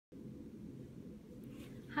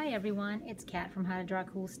Hi everyone, it's Kat from How to Draw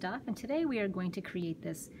Cool Stuff, and today we are going to create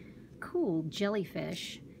this cool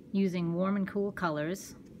jellyfish using warm and cool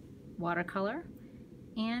colors, watercolor,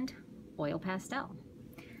 and oil pastel.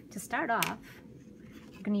 To start off,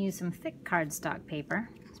 I'm going to use some thick cardstock paper.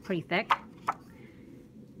 It's pretty thick.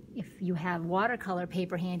 If you have watercolor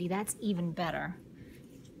paper handy, that's even better.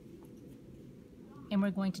 And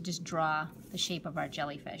we're going to just draw the shape of our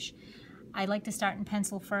jellyfish. I like to start in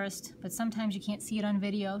pencil first, but sometimes you can't see it on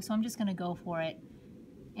video, so I'm just going to go for it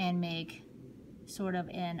and make sort of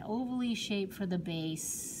an ovally shape for the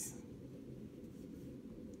base,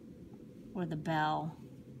 or the bell,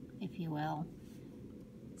 if you will.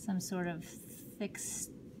 Some sort of thick,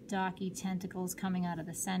 stocky tentacles coming out of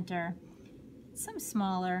the center. Some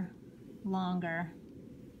smaller, longer,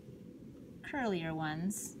 curlier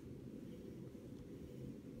ones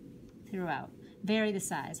throughout. Vary the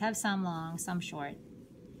size. Have some long, some short.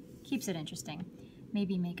 Keeps it interesting.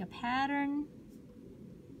 Maybe make a pattern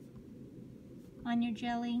on your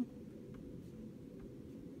jelly.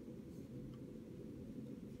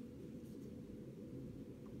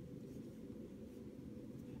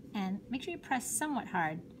 And make sure you press somewhat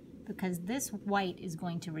hard, because this white is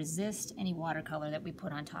going to resist any watercolor that we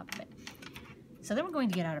put on top of it. So then we're going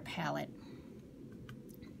to get out a palette.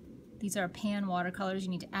 These are pan watercolors. You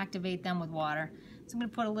need to activate them with water. So I'm going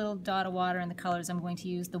to put a little dot of water in the colors I'm going to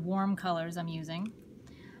use, the warm colors I'm using.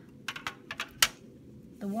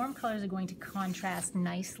 The warm colors are going to contrast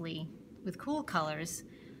nicely with cool colors,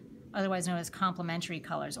 otherwise known as complementary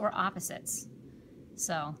colors or opposites.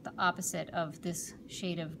 So the opposite of this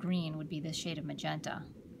shade of green would be this shade of magenta.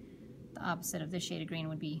 The opposite of this shade of green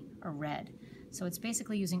would be a red. So it's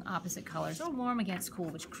basically using opposite colors, or warm against cool,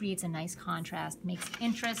 which creates a nice contrast, makes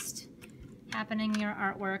interest happening in your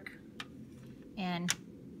artwork, and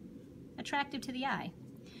attractive to the eye.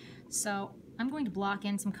 So I'm going to block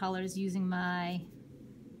in some colors using my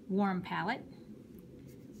warm palette.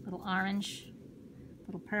 Little orange,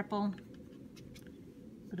 little purple,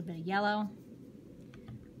 a little bit of yellow.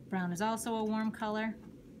 Brown is also a warm color.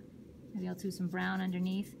 Maybe I'll do some brown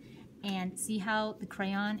underneath. And see how the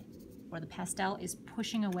crayon or the pastel is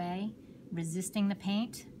pushing away, resisting the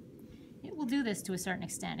paint? It will do this to a certain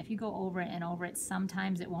extent. If you go over it and over it,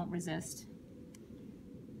 sometimes it won't resist.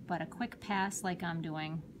 But a quick pass like I'm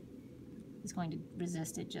doing is going to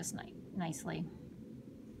resist it just nicely.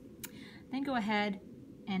 Then go ahead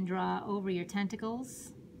and draw over your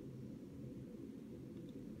tentacles.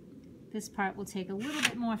 This part will take a little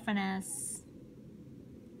bit more finesse,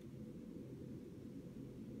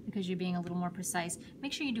 because you're being a little more precise.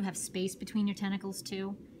 Make sure you do have space between your tentacles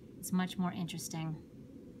too. It's much more interesting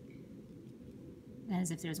than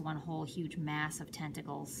as if there's one whole huge mass of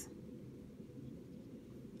tentacles.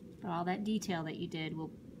 But all that detail that you did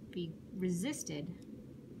will be resisted,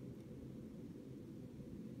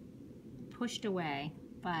 pushed away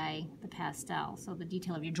by the pastel. So the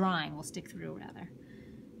detail of your drawing will stick through rather.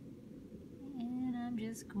 And I'm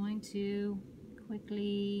just going to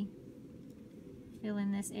quickly fill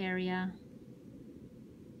in this area.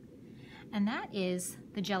 And that is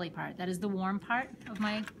the jelly part. That is the warm part of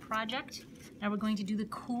my project. Now we're going to do the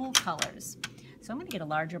cool colors. So I'm going to get a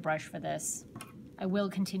larger brush for this. I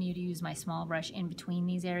will continue to use my small brush in between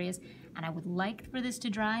these areas, and I would like for this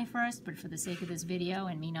to dry first, but for the sake of this video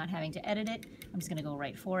and me not having to edit it, I'm just going to go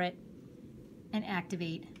right for it and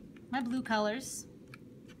activate my blue colors.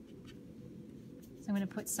 So I'm going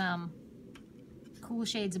to put some cool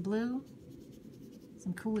shades of blue,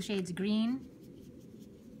 some cool shades of green.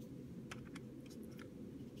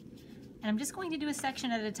 And I'm just going to do a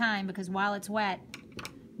section at a time, because while it's wet,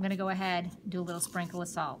 I'm going to go ahead and do a little sprinkle of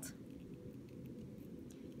salt.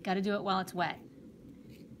 Got to do it while it's wet.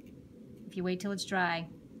 If you wait till it's dry,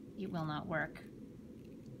 it will not work.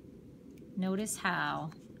 Notice how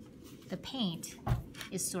the paint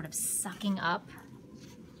is sort of sucking up,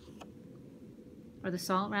 or the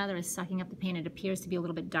salt rather is sucking up the paint. It appears to be a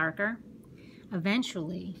little bit darker.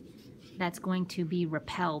 Eventually, that's going to be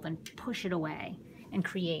repelled and push it away and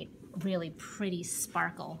create really pretty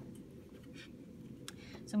sparkle.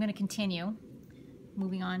 So I'm going to continue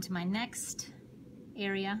moving on to my next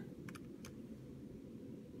area.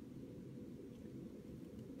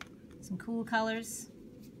 Some cool colors,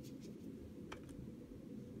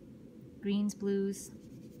 greens, blues.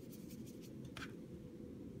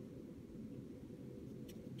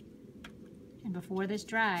 And before this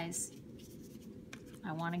dries,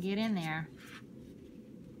 I want to get in there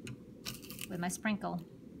with my sprinkle.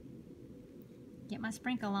 Get my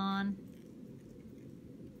sprinkle on.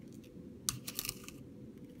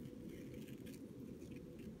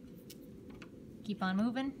 Keep on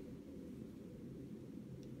moving.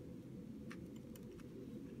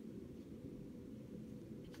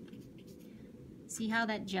 See how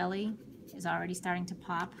that jelly is already starting to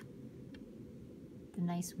pop? The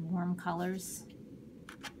nice warm colors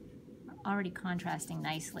are already contrasting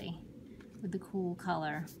nicely with the cool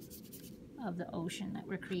color of the ocean that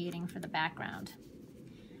we're creating for the background.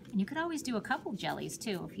 And you could always do a couple jellies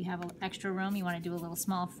too. If you have extra room, you want to do a little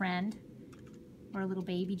small friend or a little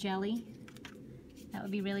baby jelly. That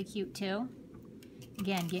would be really cute too.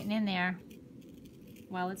 Again, getting in there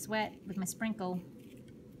while it's wet with my sprinkle.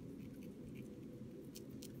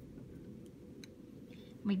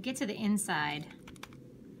 When we get to the inside,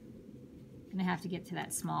 I'm gonna have to get to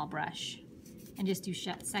that small brush and just do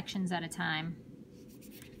sections at a time.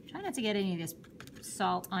 Try not to get any of this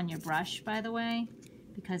salt on your brush, by the way,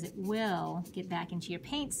 because it will get back into your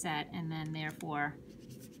paint set, and then therefore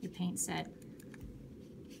your paint set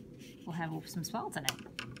will have some salt in it.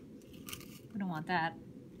 We don't want that.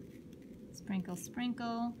 Sprinkle,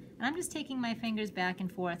 sprinkle. And I'm just taking my fingers back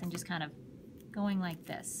and forth and just kind of going like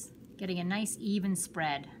this, getting a nice even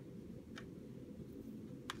spread.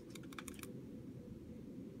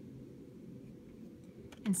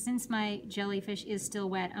 And since my jellyfish is still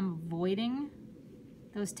wet, I'm avoiding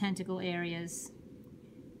those tentacle areas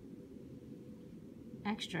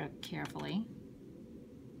extra carefully.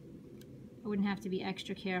 I wouldn't have to be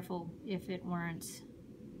extra careful if it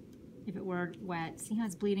were wet. See how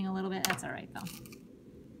it's bleeding a little bit? That's all right though.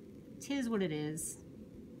 'Tis what it is.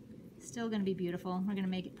 Still gonna be beautiful. We're gonna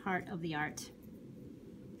make it part of the art.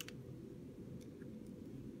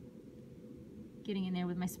 Getting in there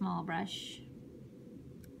with my small brush.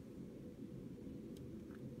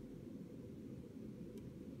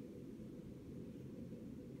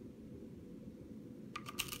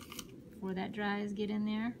 Before that dries, get in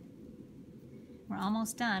there. We're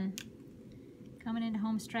almost done. Coming into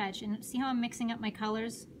home stretch. And see how I'm mixing up my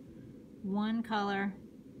colors? One color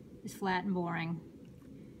is flat and boring.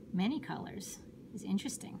 Many colors is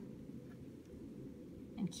interesting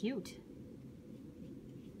and cute.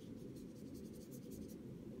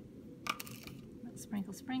 Let's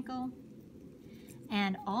sprinkle, sprinkle.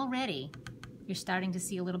 And already you're starting to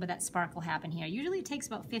see a little bit of that sparkle happen here. Usually it takes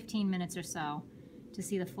about 15 minutes or so to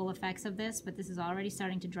see the full effects of this, but this is already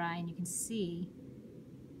starting to dry, and you can see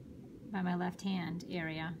by my left hand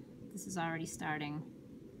area, this is already starting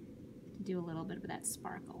to do a little bit of that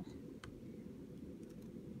sparkle.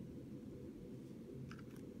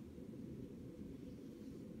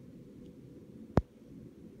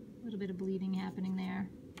 A little bit of bleeding happening there.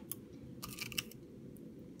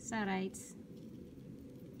 It's all right.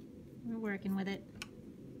 We're working with it.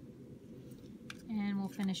 And we'll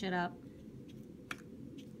finish it up.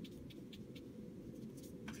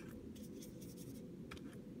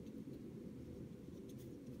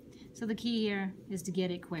 So the key here is to get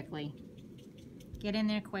it quickly. Get in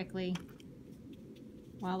there quickly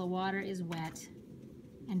while the water is wet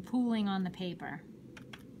and pooling on the paper.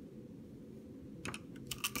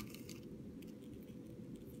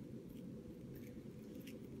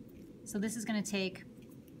 So this is going to take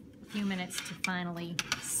a few minutes to finally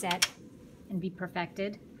set and be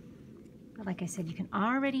perfected. But like I said, you can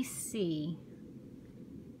already see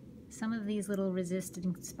some of these little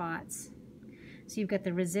resisting spots. So you've got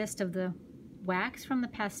the resist of the wax from the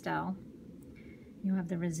pastel. You have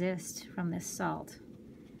the resist from this salt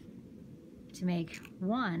to make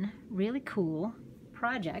one really cool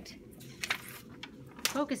project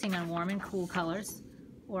focusing on warm and cool colors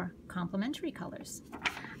or complementary colors.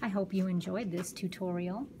 I hope you enjoyed this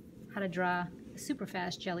tutorial, how to draw a super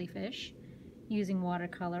fast jellyfish using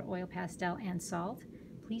watercolor, oil pastel, and salt.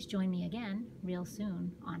 Please join me again real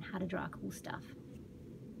soon on how to draw cool stuff.